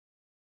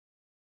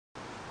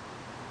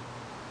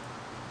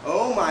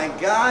Oh my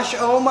gosh,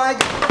 oh my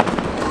god.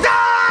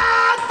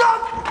 Ah, the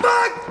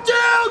fuck,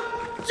 dude!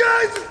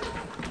 Jesus!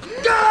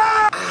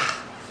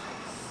 Ah.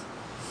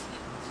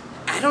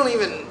 I don't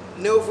even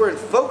know if we're in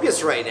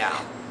focus right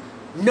now.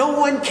 No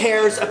one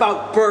cares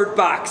about Bird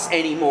Box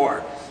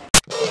anymore.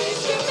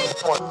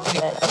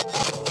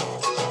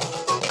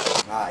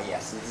 Ah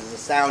yes, this is the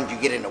sound you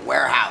get in a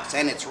warehouse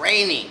and it's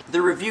raining.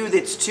 The review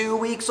that's 2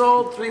 weeks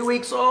old, 3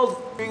 weeks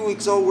old. 3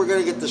 weeks old, we're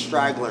gonna get the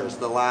stragglers,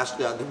 the last,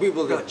 the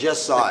people that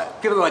just saw it.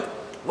 People are like,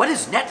 what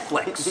is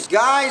Netflix?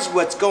 Guys,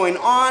 what's going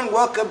on?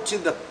 Welcome to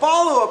the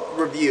follow-up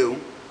review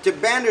to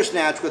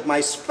Bandersnatch with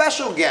my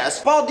special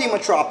guest, Paul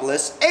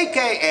Dimitropoulos,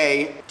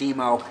 AKA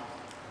DIMO.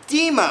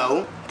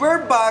 DIMO.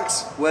 Bird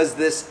Box was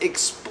this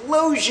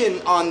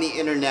explosion on the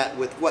internet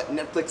with what,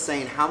 Netflix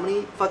saying how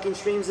many fucking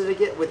streams did it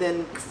get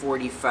within?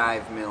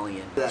 45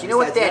 million. Do you know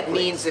what that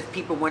means if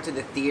people went to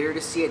the theater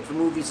to see it? The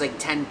movie's like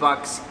 10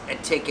 bucks a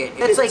ticket.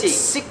 It's like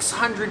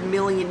 $600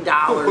 million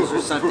or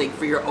something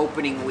for your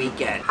opening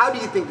weekend. How do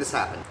you think this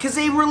happened? Because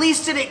they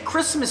released it at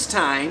Christmas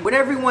time when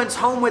everyone's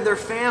home with their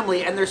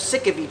family and they're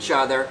sick of each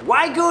other.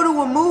 Why go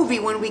to a movie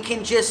when we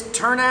can just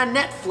turn on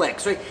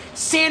Netflix, right?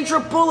 Sandra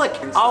Bullock.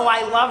 Oh,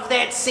 I love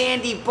that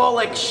Sandy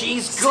Bullock.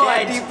 She's good.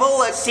 Sandy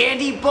Bullock.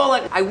 Sandy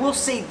Bullock. I will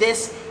say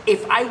this,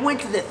 if I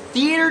went to the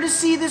theater to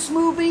see this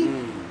movie,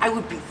 I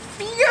would be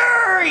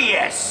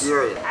furious.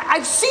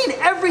 I've seen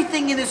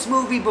everything in this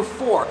movie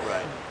before.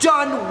 Right.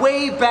 Done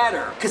way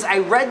better. Because I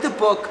read the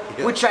book,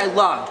 which I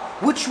loved,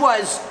 which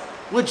was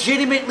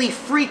legitimately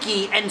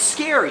freaky and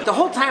scary. The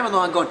whole time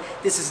I'm going,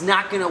 this is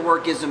not gonna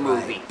work as a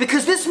movie. Right.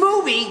 Because this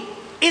movie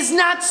is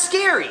not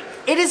scary.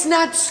 It is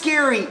not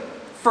scary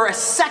for a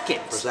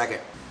second. For a second.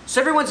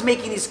 So everyone's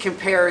making these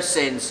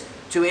comparisons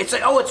to it. It's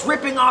like, oh, it's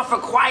ripping off A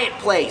Quiet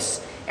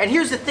Place. And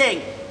here's the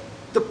thing,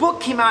 the book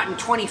came out in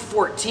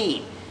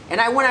 2014.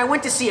 And when I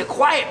went to see A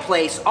Quiet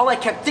Place, all I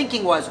kept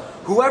thinking was,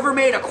 whoever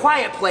made A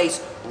Quiet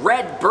Place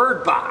read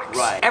Bird Box.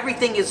 Right.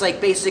 Everything is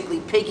like basically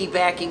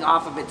piggybacking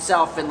off of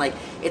itself, and like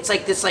it's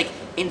like this like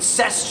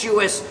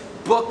incestuous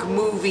book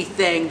movie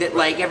thing that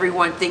like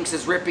everyone thinks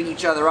is ripping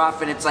each other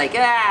off, and it's like,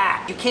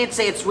 you can't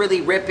say it's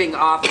really ripping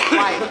off A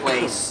Quiet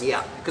Place.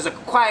 Yeah. Because A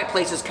Quiet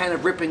Place is kind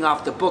of ripping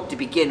off the book to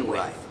begin with.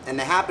 Right. And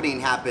the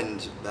happening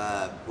happened,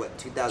 what,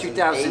 2008?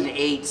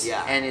 2008.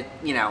 Yeah. And it,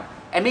 you know,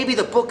 and maybe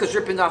the book is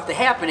ripping off the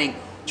happening.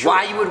 True.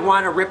 Why you would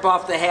want to rip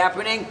off the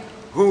happening?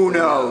 Who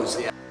knows?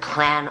 Yeah.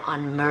 Plan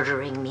on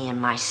murdering me in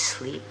my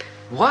sleep?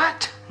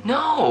 What?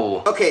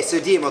 No. Okay, so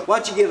Dima, why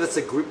don't you give us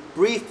a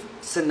brief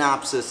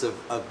synopsis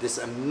of this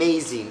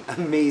amazing,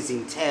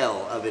 amazing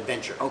tale of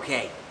adventure.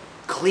 Okay,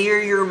 clear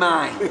your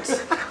mind,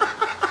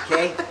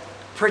 okay?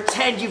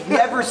 Pretend you've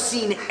never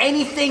seen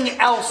anything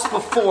else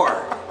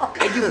before,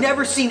 and you've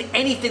never seen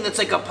anything that's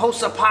like a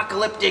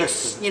post-apocalyptic,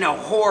 you know,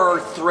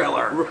 horror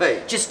thriller.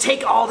 Right. Just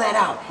take all that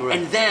out,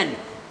 and then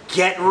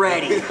get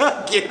ready.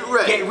 Get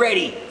ready. Get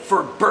ready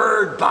for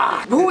Bird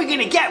Box. Who are we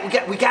gonna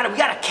get? We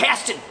gotta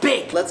cast it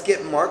big. Let's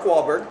get Mark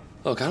Wahlberg.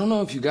 Look, I don't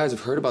know if you guys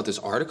have heard about this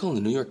article in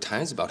the New York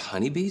Times about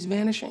honeybees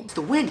vanishing. It's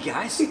the wind,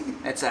 guys.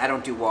 That's I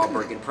don't do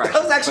Wahlberg impressions.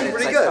 That was actually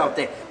pretty good. Out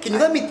there. Can you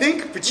let me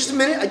think for just a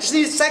minute? I just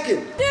need a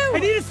second. I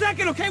need a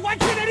second, okay? Why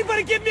can't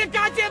anybody give me a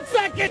goddamn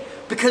second?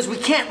 Because we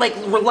can't like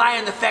rely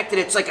on the fact that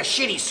it's like a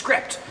shitty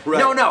script. Right.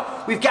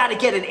 No, we've got to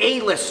get an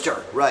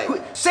A-lister. Right.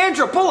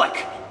 Sandra Bullock.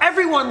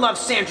 Everyone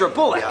loves Sandra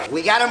Bullock. Yeah.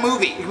 We got a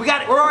movie. We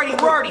got it. We're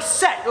already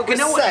set. Okay,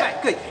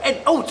 set. Good.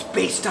 And oh, it's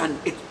based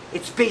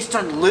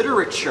on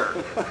literature.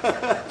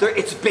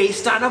 It's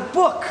based on a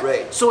book.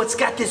 Right. So it's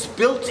got this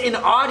built-in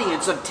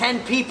audience of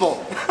 10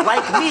 people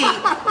like me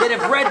that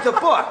have read the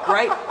book,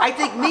 right? I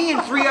think me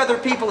and 3 other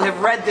people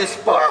have read this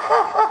book.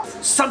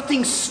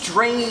 Something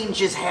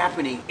strange is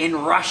happening in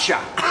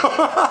Russia.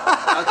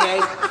 Okay?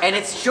 And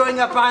it's showing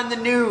up on the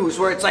news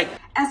where it's like,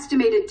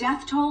 estimated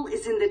death toll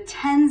is in the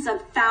tens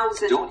of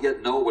thousands. Don't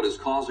yet know what is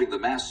causing the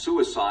mass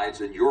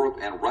suicides in Europe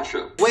and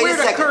Russia. Wait Weird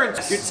a second.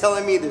 occurrence. You're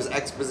telling me there's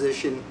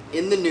exposition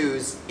in the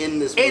news in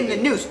this movie? in the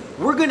news.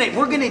 We're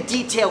gonna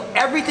detail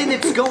everything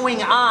that's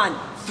going on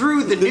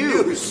through the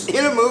news.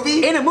 In a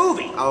movie? In a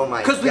movie. Oh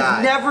my God. Because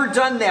we've never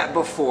done that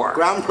before.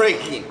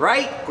 Groundbreaking.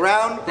 Right?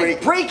 Groundbreaking.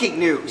 Like breaking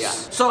news. Yeah.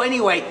 So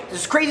anyway,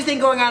 there's a crazy thing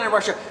going on in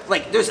Russia.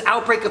 Like there's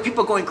outbreak of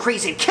people going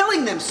crazy and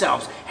killing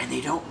themselves, and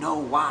they don't know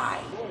why.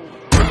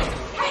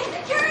 Hey,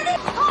 security!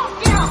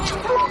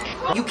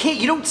 Oh,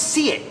 You don't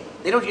see it.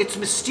 It's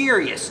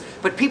mysterious.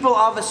 But people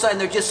all of a sudden,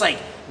 they're just like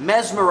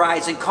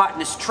mesmerized and caught in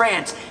this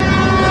trance.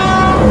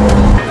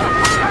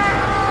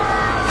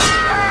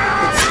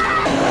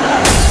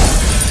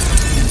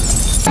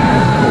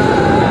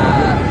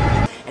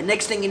 And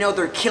next thing you know,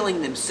 they're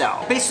killing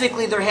themselves.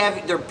 Basically,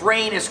 their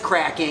brain is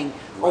cracking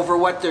over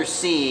what they're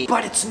seeing.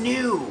 But it's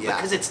new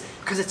because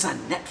it's on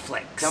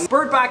Netflix.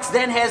 Bird Box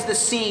then has the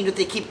scene that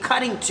they keep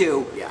cutting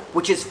to,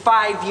 which is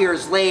 5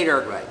 years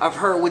later of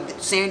her with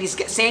Sandy's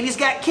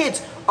got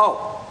kids.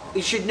 Oh,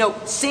 you should know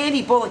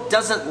Sandy Bullock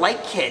doesn't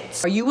like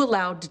kids. Are you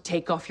allowed to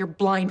take off your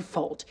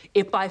blindfold?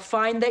 If I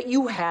find that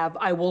you have,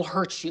 I will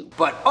hurt you.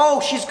 But, oh,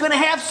 she's gonna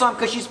have some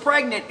because she's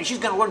pregnant and she's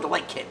gonna learn to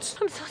like kids.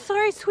 I'm so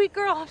sorry, sweet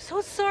girl. I'm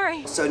so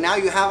sorry. So now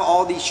you have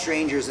all these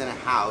strangers in a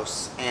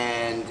house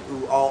and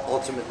who all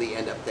ultimately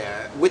end up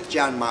there with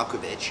John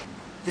Malkovich.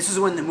 This is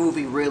when the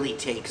movie really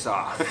takes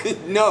off.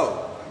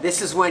 No.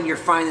 This is when you're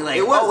finally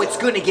like, oh, it's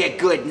gonna get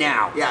good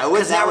now. Yeah, it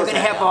was. Because now we're gonna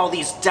have all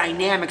these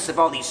dynamics of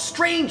all these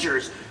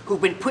strangers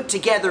who've been put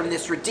together in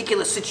this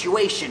ridiculous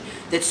situation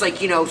that's like,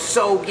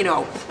 so,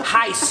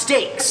 high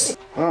stakes.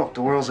 Well,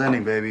 the world's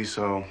ending, baby,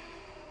 so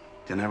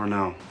you never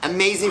know.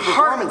 Amazing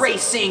performance. Heart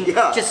racing,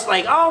 just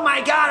like, oh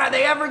my God, are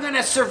they ever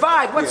gonna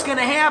survive? What's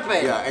gonna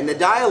happen? Yeah, and the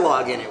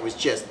dialogue in it was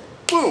just,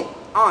 boom,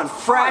 on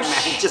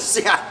fresh. Man. Just,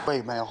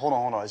 Wait, man, hold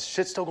on. Is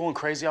shit still going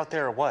crazy out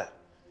there or what?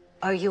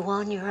 Are you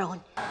on your own?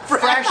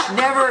 Fresh,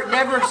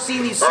 never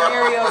seen these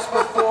scenarios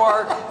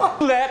before.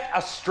 Let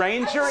a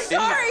stranger in the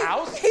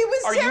house? He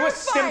was Are you a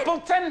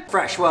simpleton?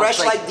 Fresh, well, fresh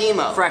like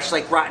DIMO. Fresh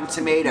like Rotten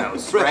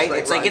Tomatoes, Fresh right? like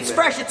It's like, Rotten it's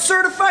fresh, it's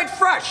certified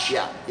fresh.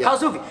 Yeah. How's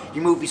the movie?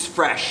 Your movie's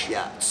fresh.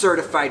 Yeah.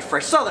 Certified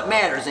fresh. That's all that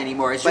matters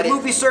anymore. Is your But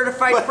movie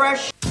certified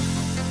fresh?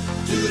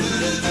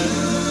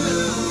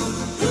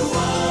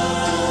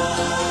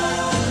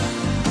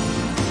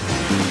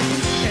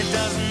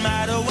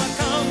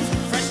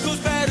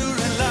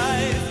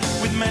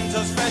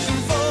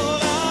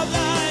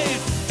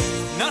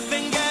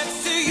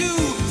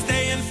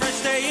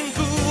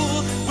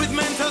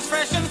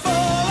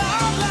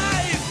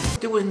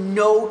 There were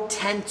no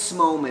tense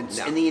moments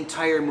in the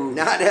entire movie.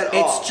 Not at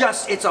all.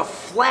 It's a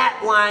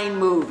flatline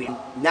movie.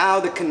 Now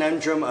the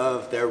conundrum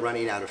of they're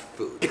running out of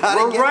food.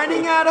 We're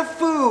running out of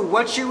food.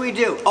 What should we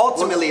do?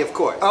 Ultimately, of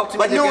course.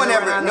 Ultimately,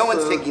 but no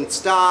one's taking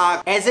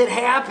stock. As it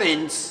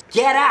happens,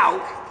 Get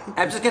Out.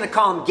 I'm just gonna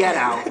call him Get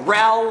Out.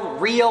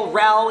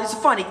 Rel is the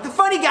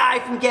funny guy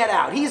from Get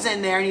Out. He's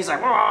in there and he's like,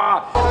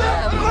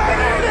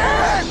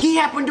 he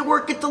happened to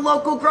work at the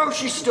local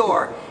grocery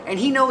store and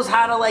he knows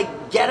how to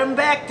like get him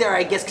back there,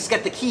 I guess, because he's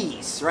got the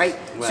keys, right?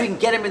 So he can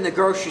get him in the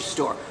grocery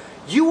store.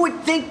 You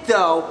would think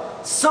though,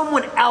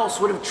 someone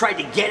else would have tried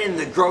to get in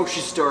the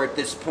grocery store at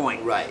this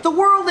point. Right. The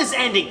world is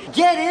ending.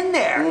 Get in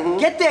there.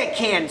 Get that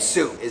canned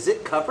soup. Is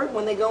it covered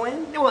when they go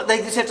in? Well, they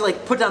just have to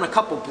like put down a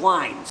couple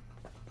blinds.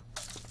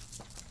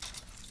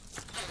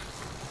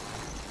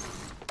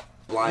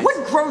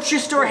 What grocery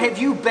store have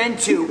you been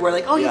to where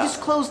like, you just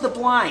close the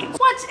blinds?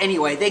 What?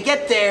 Anyway, they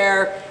get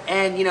there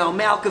and,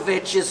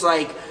 Malkovich is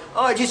like,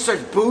 he just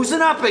starts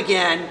boozing up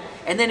again.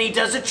 And then he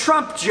does a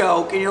Trump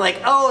joke and you're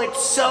like,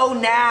 it's so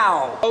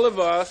now. All of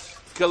us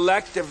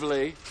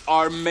collectively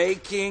are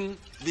making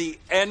the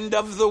end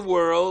of the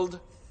world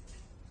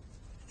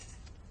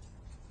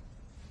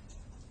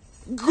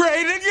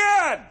great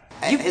again.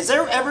 Has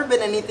there ever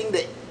been anything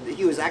that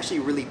he was actually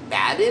really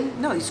bad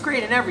in? No, he's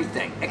great in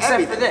everything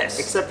except for this.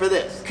 Except for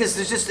this. Because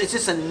it's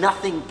just a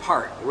nothing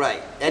part.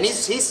 Right. And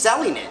he's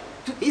selling it.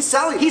 He's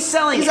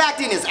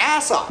acting his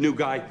ass off. New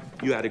guy,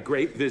 you had a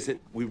great visit.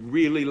 We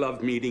really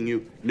loved meeting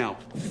you. Now,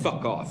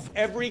 fuck off.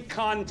 Every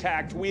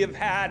contact we have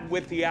had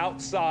with the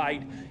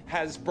outside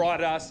has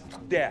brought us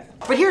death.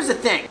 But here's the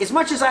thing. As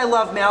much as I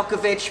love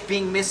Malkovich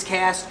being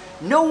miscast,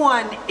 no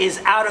one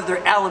is out of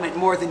their element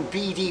more than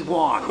B.D.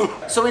 Wong.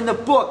 So in the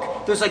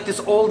book, there's like this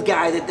old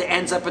guy that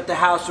ends up at the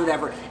house or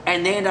whatever,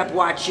 and they end up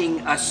watching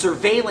a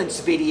surveillance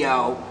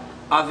video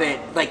of it,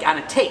 like on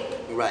a tape.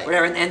 Right.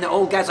 Whatever, and the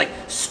old guy's like,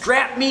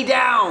 strap me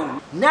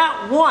down.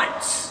 Not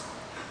once.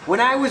 When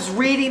I was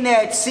reading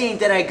that scene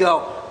did I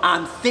go,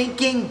 I'm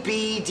thinking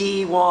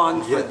B.D.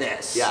 Wong for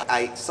this. Yeah,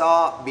 I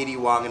saw B.D.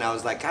 Wong and I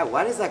was like, God,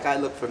 why does that guy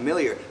look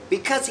familiar?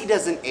 Because he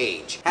doesn't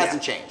age.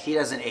 Hasn't changed. He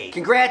doesn't age.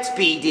 Congrats,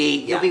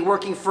 B.D. You'll be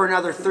working for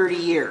another 30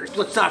 years.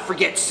 Let's not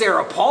forget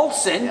Sarah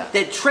Paulson. Yeah.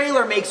 That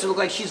trailer makes it look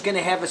like she's going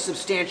to have a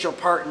substantial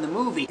part in the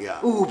movie. Yeah.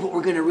 Ooh, but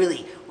we're going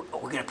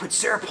to put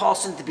Sarah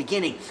Paulson at the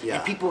beginning,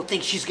 and people will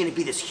think she's going to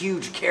be this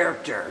huge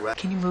character. Right.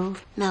 Can you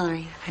move?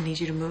 Mallory, I need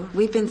you to move.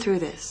 we've been through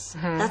this.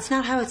 That's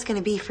not how it's going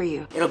to be for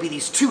you. It'll be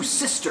these two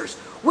sisters,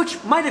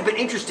 which might have been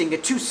interesting. A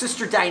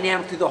two-sister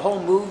dynamic through the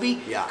whole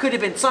movie could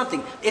have been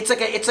something. It's like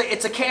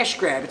it's a cash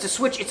grab. It's a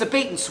switch. It's a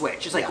bait and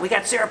switch. It's like we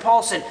got Sarah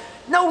Paulson.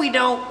 No, we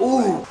don't.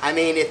 Ooh. I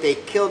mean, if they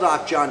killed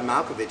off John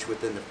Malkovich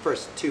within the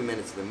first 2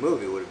 minutes of the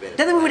movie, it would have been.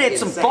 Then we would have had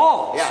some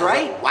balls,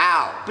 right? Like,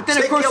 wow. But then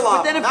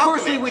of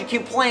course we would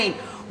complain.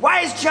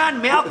 Why is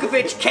John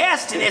Malkovich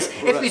cast in this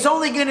if he's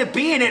only going to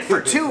be in it for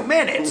 2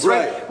 minutes?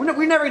 Right. We're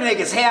never going to make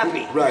us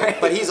happy.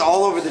 Right. But he's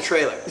all over the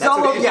trailer. He's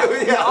all over.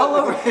 All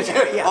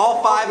over.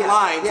 All 5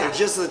 lines are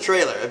just the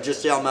trailer of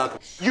just John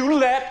Malkovich. You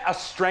let a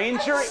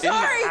stranger in the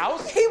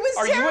house? He was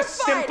Are you a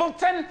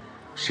simpleton?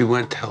 She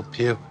went to help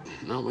you.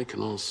 Now we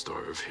can all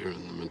starve here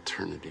in the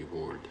maternity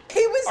ward.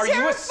 He was Are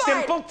you a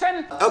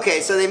simpleton? Okay,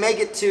 so they make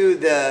it to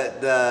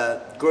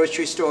the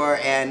grocery store,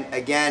 and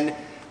again,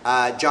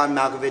 John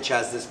Malkovich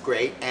has this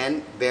great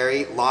and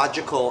very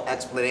logical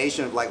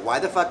explanation of like, why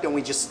the fuck don't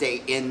we just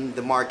stay in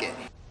the market?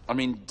 I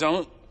mean,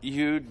 don't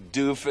you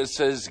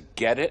doofuses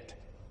get it?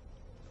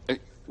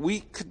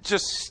 We could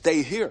just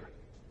stay here.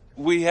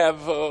 We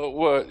have,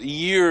 what,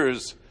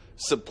 years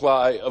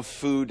supply of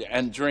food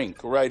and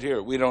drink right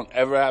here. We don't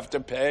ever have to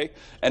pay,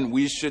 and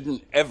we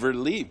shouldn't ever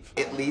leave.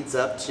 It leads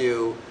up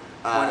to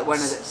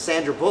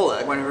Sandra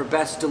Bullock. One of her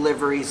best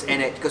deliveries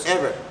in it.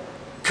 Ever.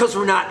 Because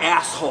we're not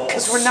assholes.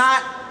 Because we're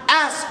not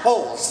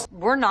assholes.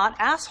 We're not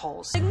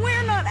assholes.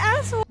 We're not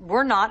assholes.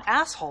 We're not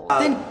assholes.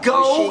 Then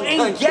go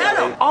and get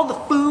them. All the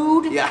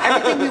food,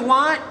 everything we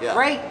want,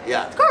 right?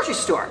 Yeah. The grocery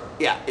store.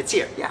 Yeah, it's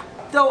here. Yeah.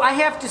 Though I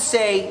have to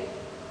say,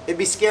 it'd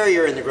be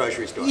scarier in the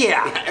grocery store.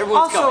 Yeah.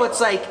 Everyone's also, coming.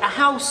 it's like a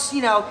house,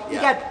 you know, you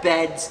got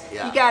beds,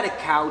 you got a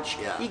couch,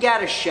 you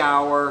got a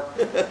shower.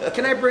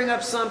 Can I bring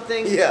up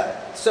something? Yeah.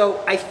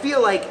 So I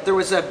feel like there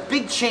was a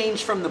big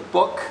change from the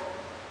book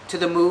to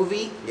the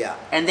movie. Yeah.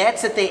 And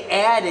that's that they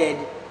added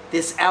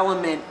this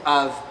element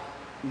of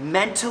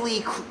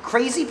mentally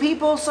crazy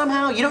people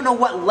somehow. You don't know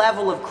what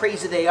level of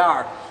crazy they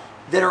are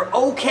that are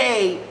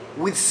okay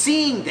with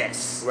seeing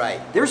this.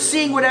 Right. They're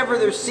seeing whatever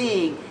they're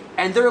seeing,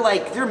 and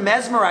they're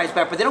mesmerized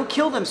by it, but they don't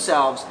kill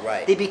themselves.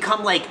 Right. They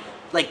become like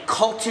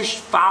cultish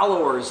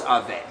followers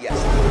of it. Yes.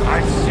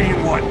 I've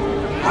seen one.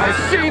 I've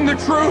seen the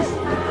truth.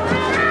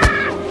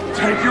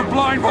 Take your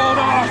blindfold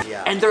off.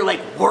 Yeah. And they're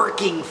like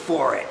working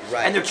for it.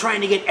 Right. And they're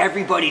trying to get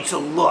everybody to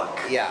look.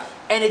 Yeah.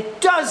 And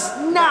it does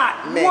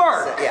not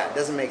work. Yeah, it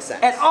doesn't make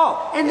sense. At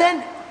all. And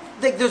then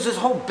like, there's this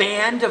whole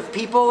band of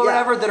people or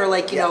whatever that are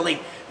like, you know, like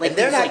and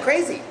they're not like,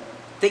 crazy.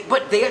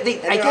 But they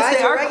I guess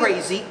they are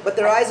crazy. But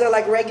their eyes are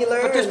like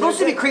regular. But they're supposed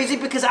to be crazy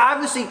because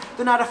obviously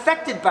they're not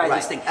affected by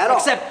this thing. At all.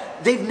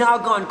 Except they've now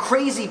gone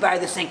crazy by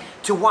this thing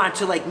to want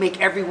to like make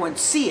everyone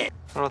see it.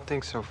 I don't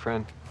think so,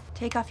 friend.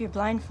 Take off your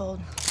blindfold.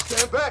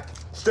 Stand back!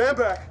 Stand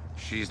back!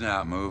 She's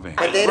not moving.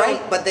 But they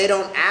don't. But they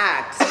don't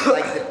act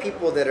like the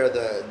people that are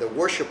the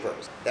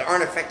worshipers that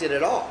aren't affected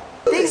at all.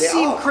 They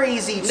seem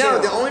crazy too.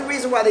 No, the only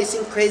reason why they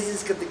seem crazy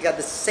is because they got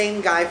the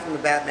same guy from the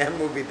Batman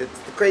movie that's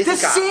the crazy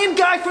The cop. same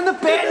guy from the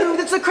Batman movie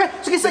that's the crazy.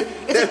 So it's like,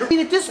 I mean,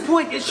 at this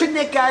point, shouldn't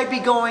that guy be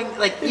going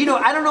like, you know,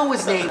 I don't know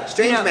his name.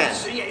 Strange you know,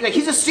 man. Like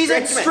he's a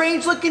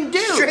strange looking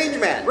dude. Strange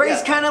man. Right? Yeah.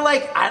 He's kind of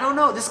like, I don't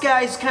know. This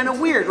guy's kind of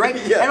weird, right?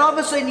 Yeah. And all of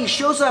a sudden he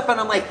shows up, and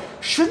I'm like,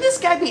 shouldn't this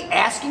guy be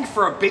asking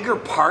for a bigger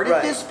part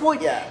at this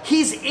point? Yeah.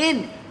 He's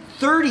in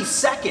 30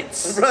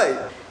 seconds.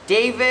 Right.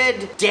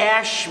 David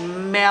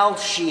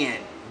Dashmalchian.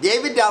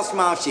 David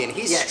Dastmalchian.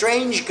 He's a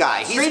strange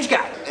guy. Strange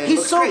guy. and He's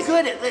looks so crazy.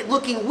 good at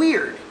looking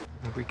weird.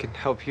 We can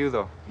help you,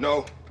 though.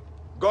 No.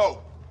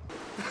 Go.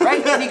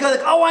 Right? And you go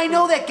like, oh, I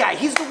know that guy.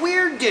 He's the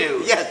weird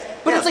dude. Yes.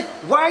 But it's like,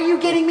 why are you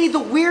getting me the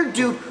weird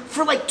dude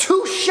for like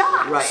 2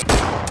 shots? Right.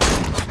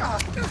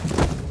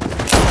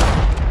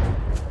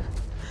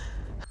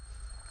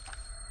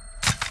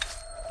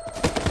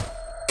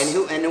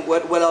 And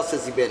what else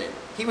has he been in?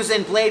 He was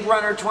in Blade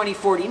Runner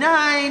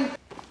 2049.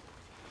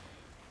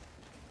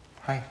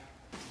 Hi.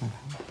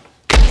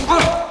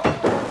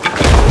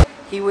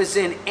 He was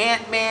in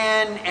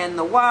Ant-Man and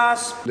the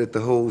Wasp. Let the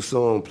whole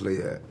song play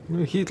out.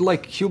 He'd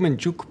like human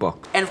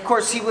jukebox. And of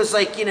course, he was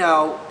like, you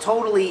know,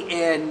 totally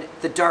in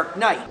The Dark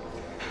Knight.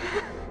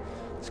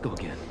 Let's go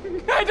again.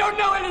 I don't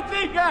know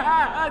anything.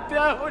 I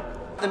don't.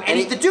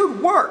 And the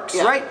dude works,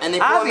 right? And they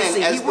put him in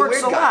obviously as he the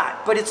works weird a guy.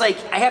 lot. But it's like,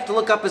 I have to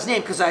look up his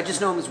name because I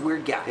just know him as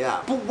weird guy.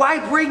 Yeah. But why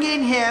bring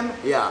in him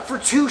for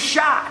 2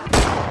 shots?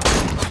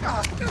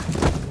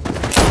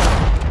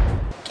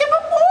 Give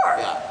him more.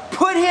 Yeah.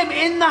 Put him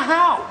in the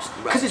house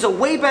because he's a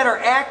way better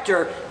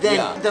actor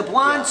than the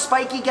blonde,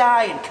 spiky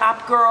guy and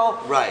Cop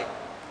Girl. Right.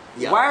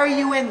 Yeah. Why are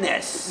you in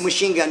this?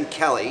 Machine Gun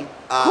Kelly.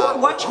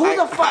 Who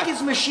the fuck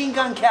is Machine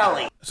Gun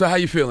Kelly? So how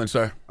you feeling,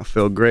 sir? I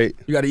feel great.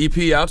 You got an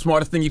EP out,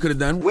 smartest thing you could have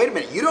done? Wait a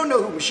minute, you don't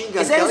know who Machine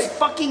Gun Is that Kelly his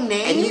fucking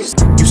name? And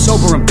you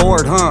sober and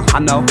bored, huh? I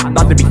know. I'm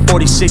about to be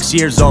 46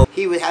 years old.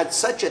 He had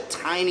such a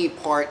tiny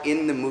part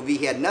in the movie.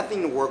 He had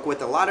nothing to work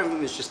with. A lot of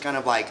him was just kind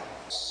of like...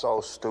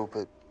 So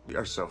stupid.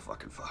 You're so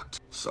fucking fucked.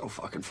 So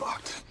fucking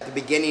fucked. At the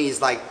beginning,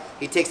 he's like,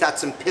 he takes out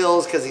some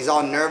pills because he's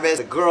all nervous.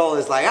 The girl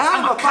is like,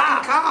 I'm a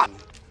fucking cop.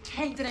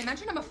 Hey, did I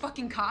mention I'm a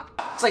fucking cop?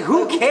 It's like,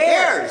 who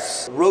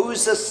cares?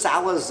 Rosa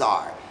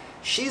Salazar.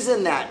 She's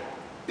in that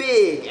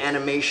big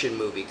animation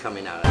movie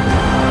coming out.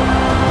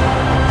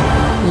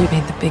 You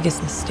made the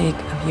biggest mistake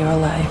of your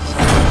life.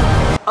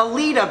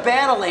 Alita,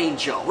 Battle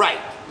Angel.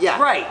 Right,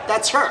 yeah. Right.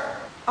 That's her.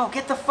 Oh,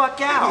 get the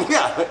fuck out.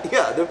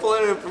 Yeah, they're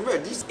pulling it from her.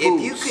 If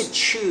you could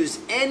choose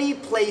any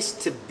place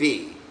to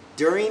be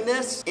during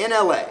this in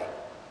LA,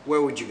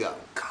 where would you go?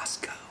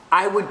 Costco.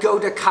 I would go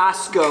to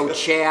Costco,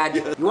 Chad.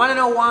 You want to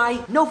know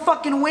why? No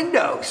fucking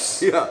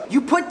windows. Yeah.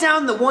 You put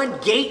down the one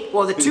gate,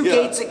 well, the 2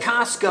 gates at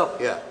Costco.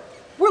 Yeah.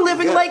 We're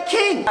living like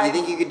kings. You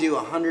think you could do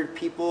 100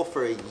 people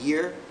for a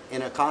year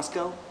in a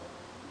Costco?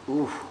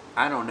 Ooh,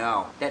 I don't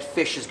know. That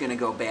fish is gonna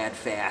go bad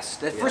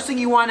fast. The first thing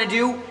you want to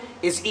do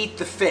is eat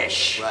the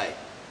fish. Right.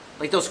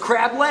 Like those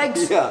crab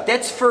legs? Yeah.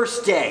 That's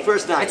first day.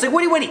 First night. It's like, what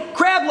do you want to eat?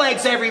 Crab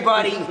legs,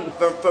 everybody.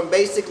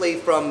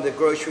 from the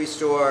grocery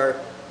store,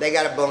 they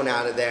got a bone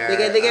out of there.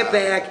 They get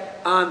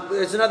back.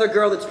 There's another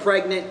girl that's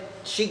pregnant.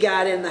 She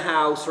got in the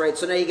house, right?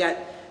 So now you got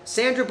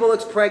Sandra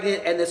Bullock's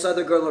pregnant and this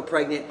other girl are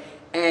pregnant.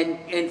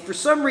 And for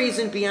some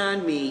reason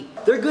beyond me,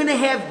 they're gonna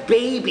have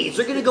babies.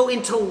 They're gonna go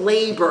into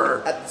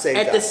labor at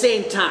the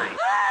same time.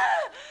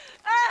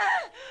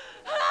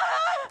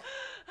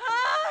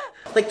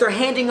 Like they're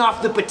handing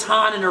off the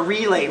baton in a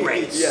relay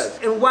race. Yes.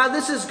 And while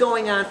this is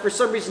going on, for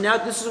some reason now,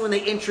 this is when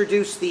they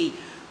introduce the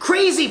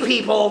crazy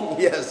people.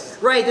 Yes.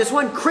 Right, there's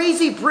one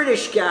crazy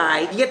British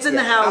guy. He gets in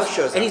the house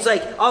shows and up. he's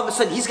like, all of a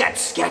sudden, he's got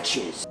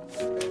sketches.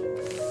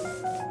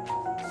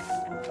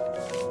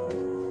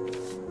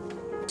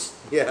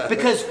 Yeah.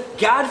 Because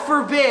God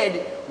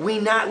forbid we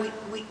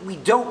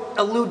don't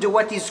allude to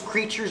what these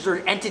creatures or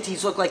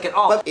entities look like at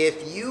all. But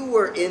if you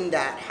were in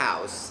that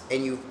house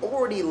and you've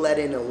already let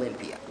in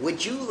Olympia,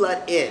 would you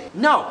let in?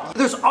 No,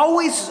 there's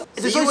always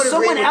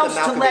someone else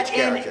to let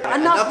in.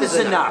 Enough is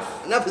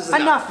enough. Enough is enough.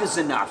 Enough is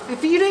enough.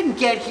 If you didn't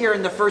get here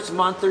in the first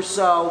month or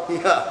so,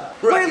 right.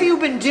 What have you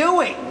been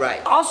doing?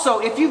 Right. Also,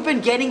 if you've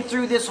been getting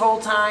through this whole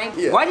time,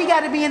 why do you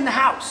got to be in the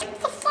house?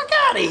 Get the fuck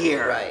out of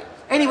here. Right.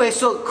 Anyway,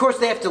 so of course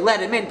they have to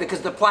let him in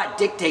because the plot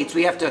dictates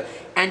we have to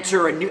add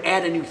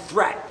a new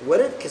threat. What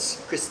if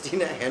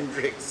Christina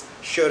Hendricks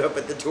showed up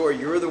at the door?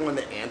 You were the one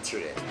that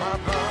answered it. My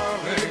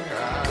darling,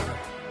 I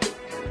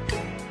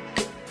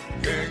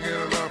can't get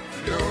enough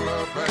of your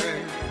love,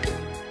 babe.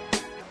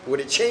 Would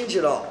it change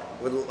at all?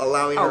 Would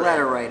allowing her? Oh, let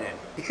her write it.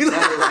 Let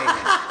her write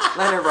it.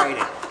 Let her write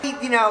it.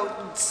 You know,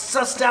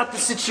 sussed out the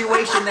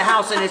situation in the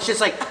house, and it's just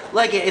like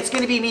it's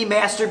gonna be me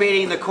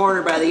masturbating in the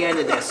corner by the end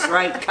of this,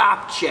 right?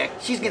 Cop chick.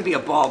 She's gonna be a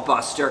ball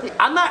buster.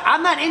 I'm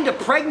not into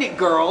pregnant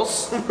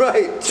girls.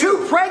 Right.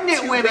 Two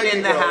pregnant women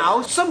in the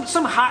house.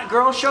 Some hot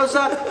girl shows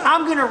up.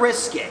 I'm gonna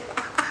risk it.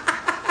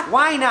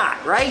 Why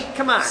not, right?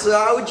 Come on. So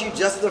how would you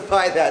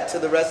justify that to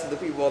the rest of the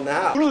people in the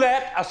house? You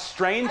let a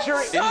stranger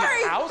in the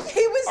house?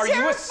 He was Are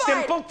terrified. you a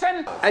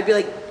simpleton? I'd be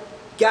like,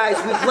 guys,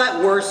 we've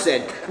let worse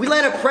in. We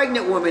let a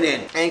pregnant woman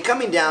in. And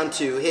coming down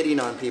to hitting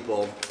on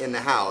people in the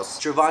house,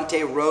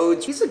 Trevante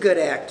Rhodes. He's a good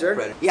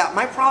actor. Yeah,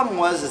 my problem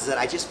is that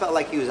I just felt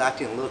like he was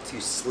acting a little too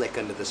slick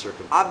under the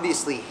circumstances.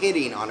 Obviously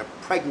hitting on a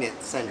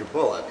pregnant Sandra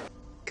Bullock.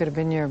 Could have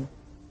been your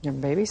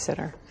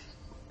babysitter.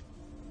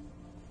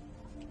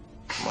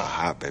 I'm a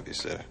hot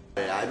babysitter.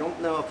 I don't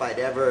know if I'd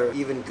ever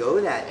even go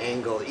that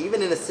angle,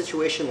 even in a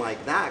situation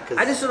like that. Cause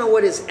I just don't know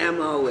what his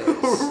MO is.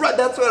 Right,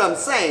 that's what I'm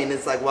saying.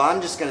 It's like, well,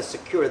 I'm just going to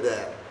secure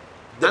the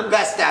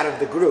best out of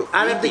the group.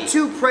 Out of the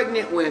two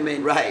pregnant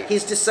women, right.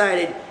 He's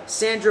decided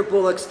Sandra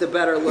Bullock's the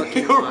better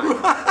looking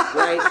one.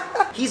 Right?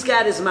 He's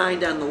got his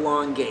mind on the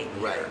long game.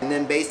 Right. And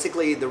then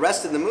basically the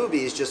rest of the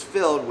movie is just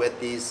filled with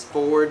these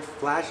forward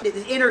flash.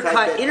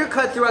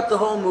 Intercut throughout the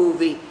whole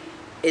movie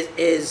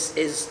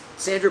is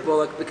Sandra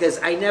Bullock, because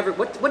I never,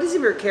 what is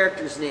her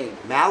character's name?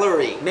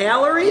 Mallory.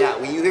 Mallory? Yeah,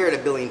 well, you hear it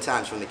a billion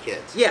times from the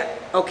kids. Yeah,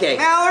 okay.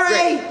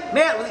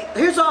 Mallory!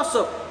 Here's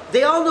also,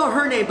 they all know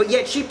her name, but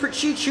yet she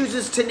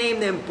chooses to name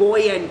them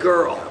boy and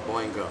girl. Yeah,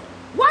 boy and girl.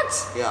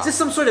 What? Yeah. Is this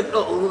some sort of,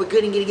 we're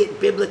gonna get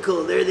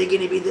biblical, they're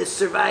gonna be the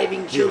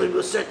surviving children,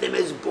 we'll start them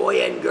as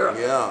boy and girl.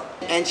 Yeah.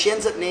 And she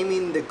ends up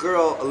naming the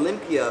girl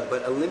Olympia,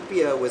 but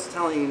Olympia was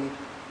telling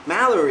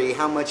Mallory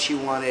how much she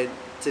wanted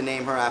to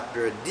name her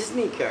after a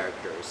Disney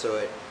character. So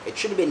it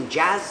should have been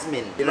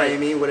Jasmine. You know what I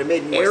mean? Would have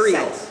made more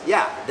sense.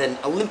 Yeah, than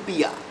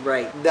Olympia.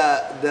 Right.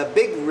 The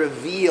big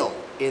reveal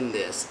in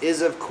this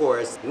is, of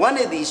course,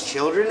 one of these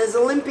children is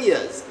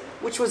Olympia's,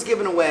 which was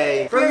given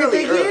away from the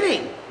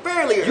beginning.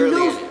 Fairly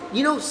early.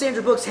 You know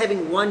Sandra Bullock's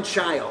having one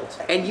child,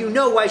 and you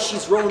know why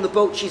she's rowing the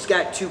boat, she's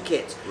got two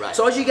kids. Right.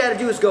 So all you gotta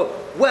do is go,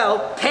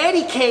 well,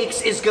 Patty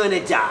Cakes is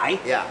gonna die.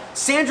 Yeah.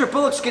 Sandra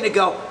Bullock's gonna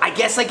go, I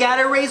guess I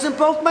gotta raise them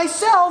both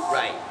myself.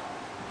 Right.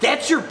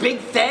 That's your big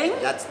thing?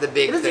 That's the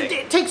big thing.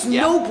 It takes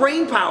no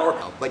brain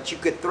power. But you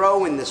could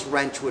throw in this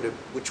wrench,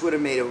 which would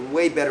have made a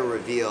way better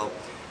reveal,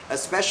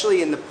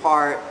 especially in the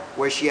part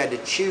where she had to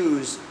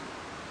choose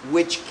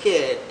which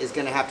kid is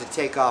going to have to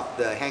take off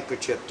the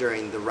handkerchief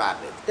during the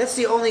rapid. That's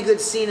the only good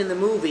scene in the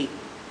movie,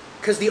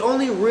 because the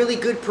only really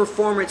good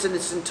performance in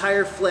this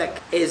entire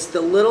flick is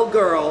the little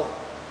girl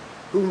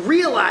who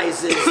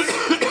realizes,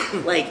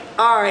 like,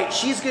 all right,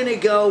 she's gonna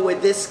go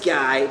with this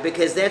guy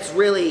because that's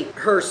really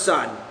her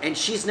son, and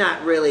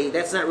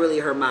that's not really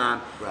her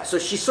mom. Right. So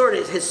she sort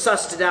of has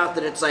sussed it out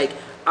that it's like,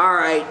 all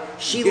right,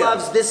 she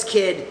loves this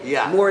kid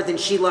more than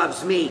she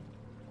loves me.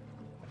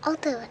 I'll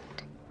do it.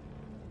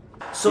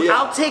 So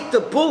I'll take the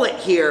bullet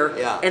here,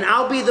 and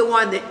I'll be the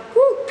one that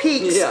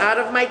peeks out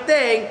of my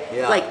thing.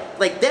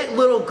 Like that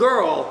little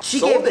girl, she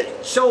sold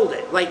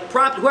it. Like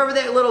whoever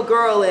that little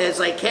girl is,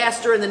 like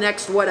cast her in the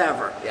next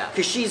whatever. Yeah.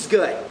 Because she's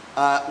good.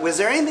 Was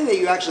there anything that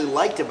you actually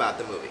liked about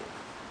the movie?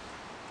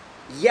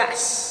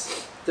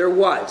 Yes, there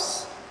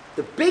was.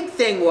 The big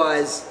thing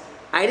was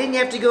I didn't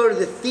have to go to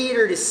the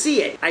theater to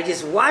see it. I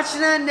just watched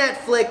it on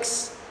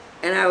Netflix,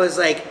 and I was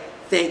like,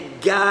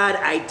 thank God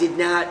I did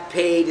not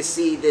pay to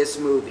see this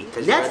movie.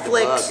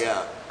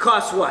 Netflix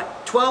costs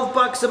what?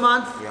 $12 a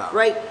month,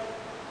 right?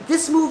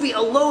 This movie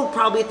alone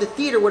probably at the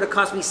theater would have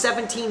cost me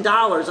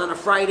 $17 on a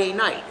Friday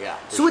night. Yeah,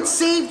 so it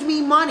saved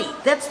me money.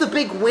 That's the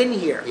big win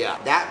here. Yeah,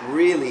 that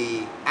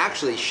really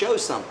actually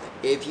shows something.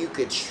 If you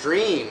could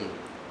stream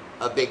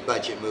a big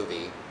budget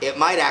movie, it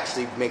might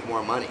actually make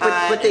more money.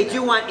 But they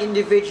do want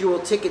individual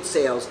ticket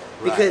sales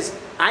because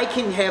I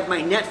can have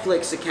my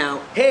Netflix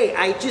account. Hey,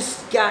 I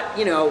just got,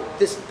 you know,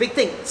 this big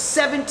thing.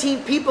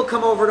 17 people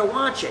come over to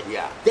watch it.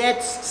 Yeah.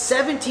 That's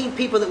 17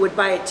 people that would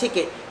buy a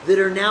ticket that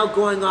are now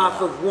going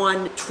off of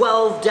one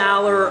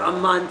 $12 a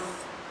month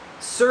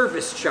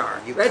service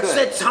charge.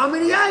 That's how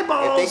many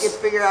eyeballs. If they could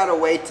figure out a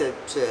way to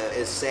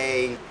is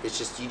saying it's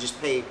just you just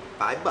pay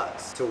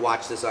 $5 to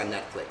watch this on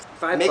Netflix.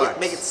 $5.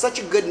 Make it such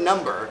a good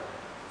number.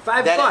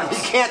 $5. You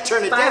can't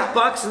turn it down.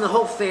 $5 and the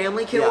whole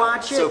family can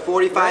watch it. So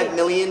 45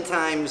 million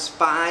times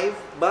 $5.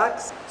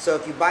 So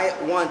if you buy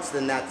it once,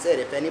 then that's it.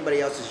 If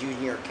anybody else is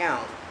using your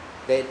account,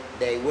 they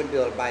wouldn't be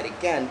able to buy it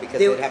again because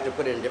they'd have to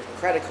put in a different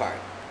credit card.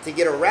 To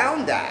get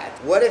around that,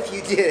 what if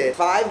you did it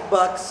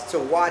 $5 to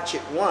watch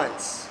it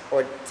once,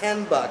 or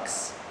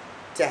 $10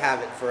 to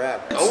have it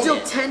forever? Still,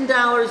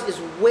 $10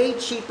 is way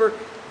cheaper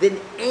than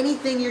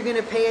anything you're going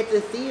to pay at the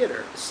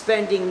theater.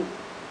 Spending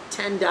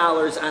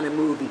 $10 on a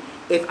movie.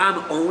 If I'm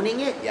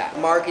owning it,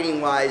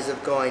 marketing wise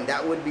of going,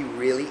 that would be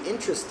really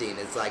interesting.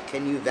 It's like,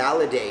 can you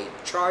validate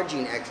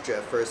charging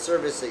extra for a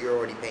service that you're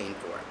already paying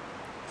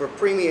for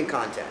premium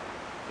content?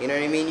 You know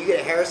what I mean? You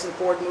get a Harrison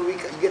Ford movie,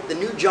 you get the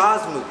new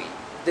Jaws movie.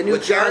 The new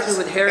Jaws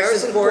with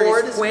Harrison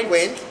Ford is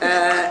Quint.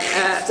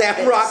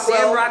 Sam Rockwell.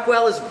 Sam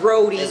Rockwell is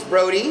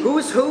Brody. Who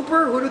is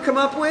Hooper? Who did we come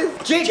up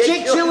with? Jake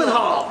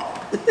Gyllenhaal.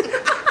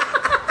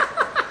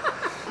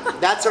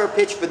 That's our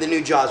pitch for the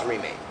new Jaws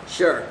remake.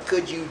 Sure.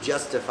 Could you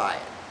justify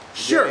it?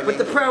 Sure, but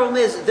the problem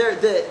is,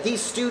 these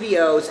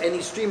studios and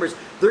these streamers,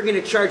 they're going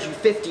to charge you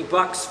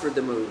 $50 for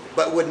the movie.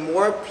 But would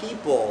more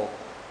people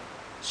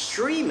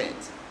stream it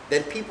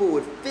than people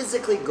would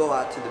physically go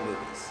out to the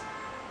movies?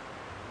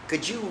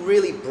 Could you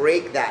really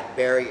break that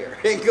barrier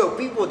and go,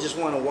 people just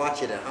want to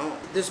watch it at home?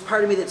 There's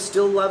part of me that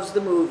still loves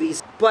the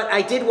movies, but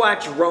I did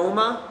watch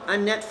Roma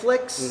on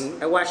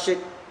Netflix. I watched it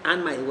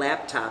on my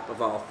laptop,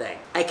 of all things.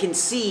 I can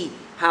see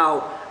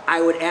how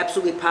I would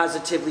absolutely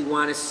positively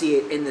want to see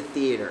it in the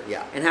theater.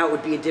 And how it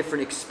would be a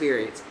different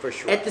experience. For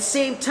sure. At the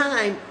same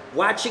time,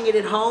 watching it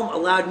at home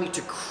allowed me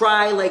to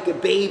cry like a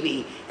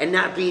baby and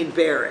not be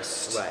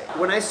embarrassed.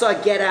 When I saw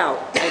Get Out,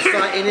 I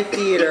saw it in a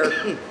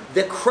theater.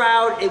 The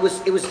crowd, it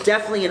was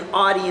definitely an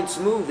audience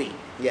movie.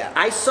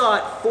 I saw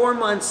it 4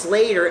 months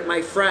later at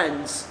my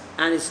friend's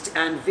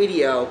on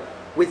video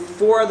with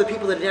 4 other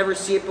people that had never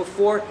seen it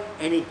before,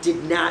 and it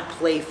did not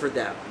play for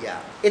them.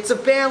 It's a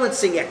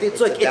balancing act. It's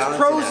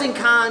pros and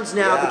cons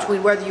now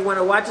between whether you want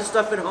to watch the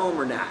stuff at home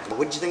or not.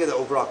 What did you think of the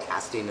overall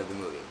casting of the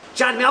movie?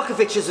 John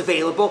Malkovich is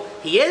available.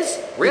 He is?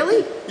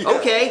 Really?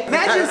 Okay.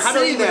 Imagine how do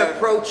you even there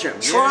approach him?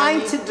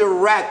 Trying to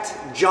direct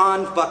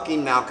John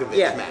fucking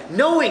Malkovich, man.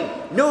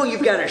 Knowing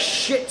you've got a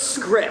shit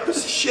script.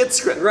 Shit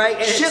script. Right?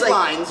 And shit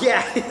lines.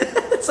 Yeah.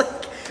 It's like,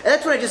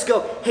 that's when I just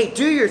go, hey,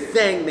 do your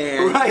thing,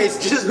 man. Right,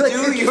 just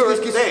do your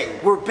thing.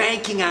 We're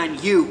banking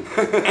on you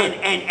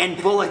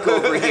and Bullock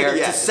over here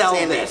to sell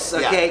this,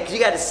 okay? Because you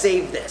got to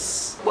save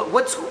this.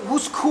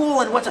 Who's cool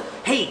and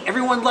hey,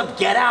 everyone loved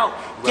Get Out.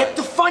 Get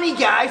the funny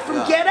guy from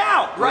Get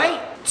Out, right?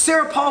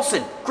 Sarah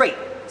Paulson, great.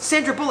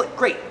 Sandra Bullock,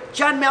 great.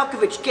 John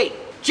Malkovich, great.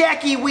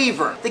 Jackie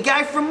Weaver, the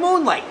guy from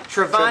Moonlight.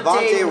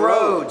 Trevante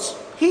Rhodes.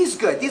 He's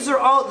good. These are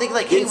all,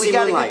 hey, we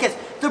got a good guess.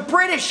 The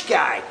British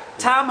guy,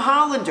 Tom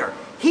Hollander.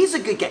 He's a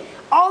good guy.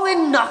 All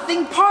in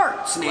nothing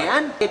parts,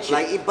 man.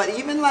 But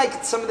even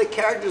like some of the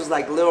characters,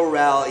 like Lil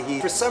Rel,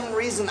 for some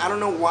reason, I don't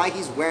know why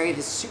he's wearing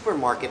his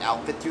supermarket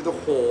outfit through the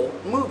whole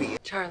movie.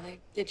 Charlie,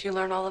 did you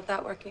learn all of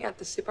that working at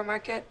the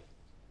supermarket?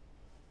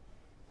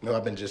 No,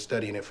 I've been just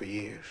studying it for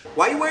years.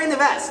 Why are you wearing the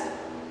vest?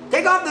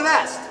 Take off the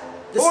vest.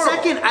 The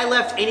second I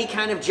left any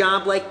kind of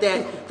job like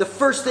that, the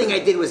first thing I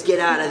did was get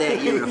out of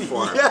that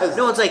uniform.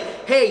 No one's like,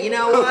 hey, you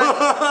know what?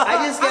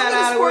 I just got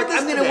out of work.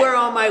 I'm going to wear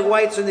all my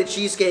whites from the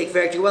Cheesecake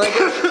Factory while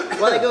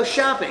I go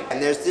shopping.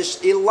 And there's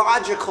this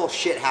illogical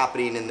shit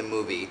happening in the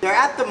movie. They're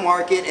at the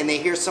market and they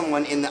hear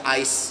someone in the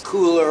ice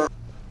cooler.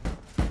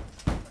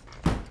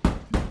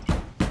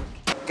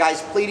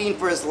 Guy's pleading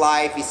for his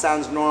life. He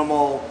sounds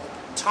normal.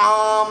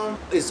 Tom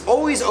is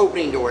always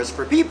opening doors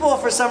for people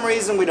for some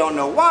reason. We don't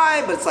know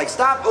why, but it's like,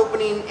 stop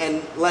opening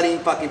and letting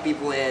fucking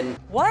people in.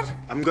 What?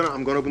 I'm gonna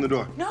open the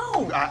door.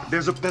 No.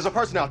 There's a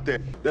person out there.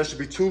 There should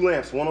be 2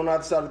 lamps, one on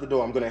either side of the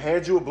door. I'm gonna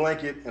hand you a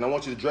blanket and I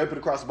want you to drape it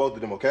across both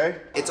of them, okay?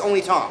 It's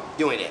only Tom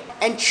doing it.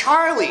 And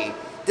Charlie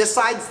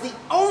decides the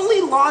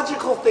only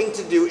logical thing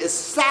to do is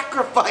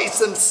sacrifice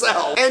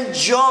himself and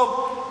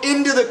jump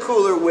into the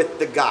cooler with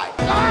the guy.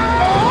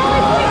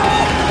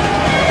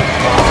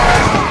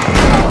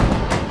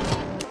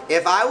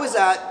 If I was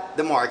at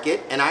the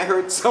market and I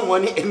heard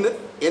someone in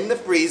the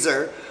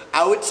freezer,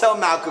 I would tell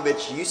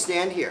Malkovich, you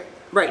stand here.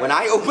 Right. When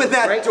I open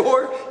that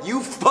door,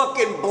 you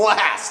fucking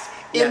blast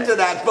into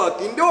that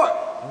fucking door.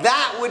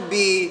 That would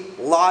be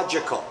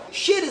logical.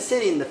 Shit is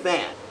hitting the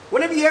fan.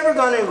 When have you ever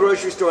gone in a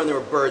grocery store and there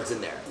were birds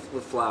in there?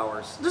 with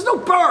flowers. There's no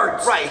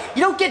birds. Right.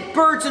 You don't get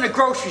birds in a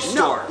grocery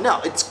store. No,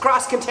 it's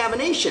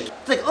cross-contamination.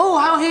 It's like, oh,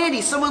 how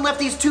handy. Someone left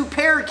these 2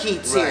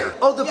 parakeets here.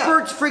 Oh, the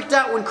birds freaked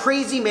out when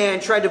Crazy Man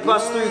tried to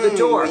bust through the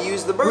door. We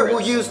use the birds.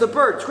 We'll use the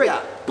birds. Great.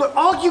 Yeah. But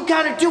all you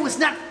gotta do is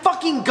not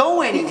fucking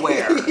go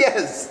anywhere.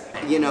 Yes.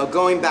 You know,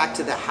 going back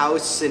to the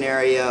house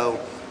scenario,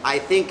 I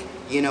think,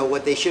 you know,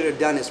 what they should have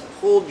done is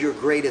pulled your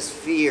greatest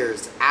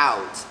fears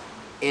out,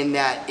 in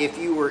that if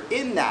you were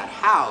in that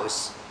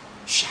house,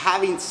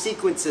 having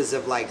sequences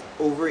of like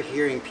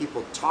overhearing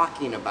people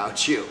talking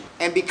about you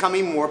and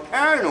becoming more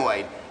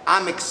paranoid.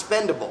 I'm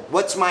expendable.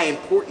 What's my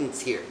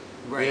importance here?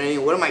 Right. You know what I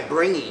mean? What am I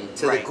bringing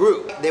to the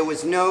group? There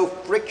was no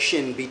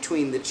friction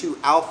between the 2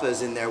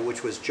 alphas in there,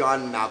 which was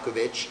John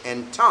Malkovich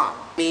and Tom.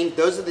 I mean,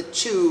 those are the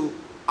 2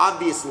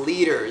 obvious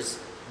leaders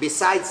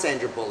besides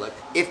Sandra Bullock.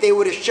 If they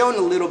would have shown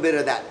a little bit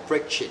of that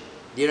friction,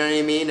 you know what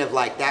I mean? Of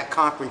like that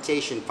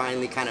confrontation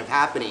finally kind of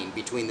happening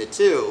between the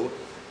 2,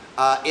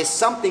 is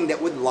something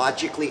that would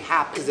logically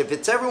happen. Because if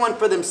it's everyone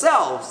for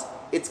themselves,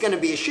 it's going to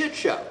be a shit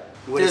show.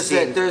 There's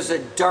a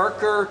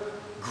darker,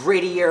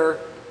 grittier,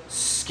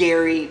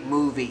 scary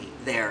movie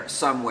there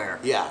somewhere.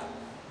 Yeah.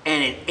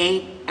 And it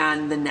ain't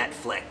on the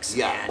Netflix.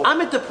 Yeah. Man.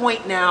 I'm at the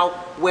point now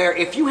where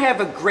if you have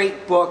a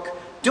great book,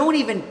 don't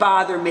even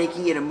bother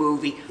making it a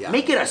movie. Yeah.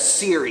 Make it a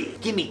series.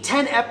 Give me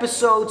 10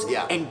 episodes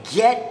and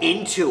get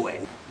into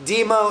it.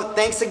 DIMO,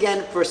 thanks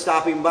again for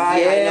stopping by.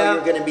 Yeah. I know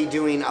you're going to be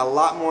doing a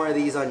lot more of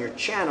these on your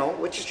channel.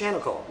 What's your channel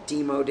called?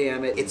 DIMO,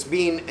 damn it.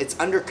 It's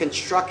under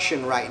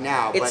construction right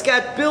now. It's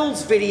got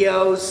Bill's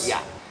videos.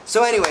 Yeah.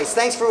 So anyways,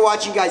 thanks for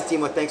watching, guys.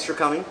 DIMO, thanks for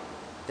coming.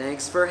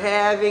 Thanks for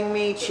having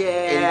me,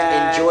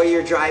 Chad. Enjoy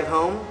your drive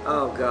home.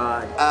 Oh,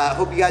 God.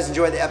 Hope you guys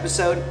enjoyed the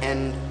episode,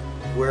 and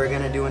we're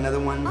going to do another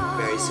one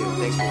very soon.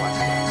 Thanks for watching,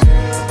 guys.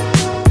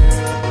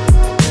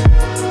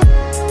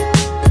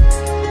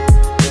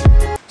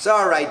 So,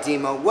 all right,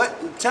 DIMO,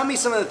 tell me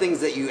some of the things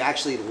that you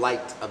actually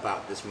liked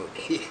about this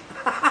movie.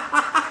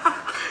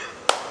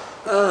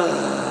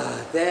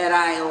 That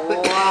I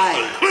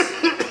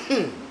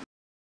liked.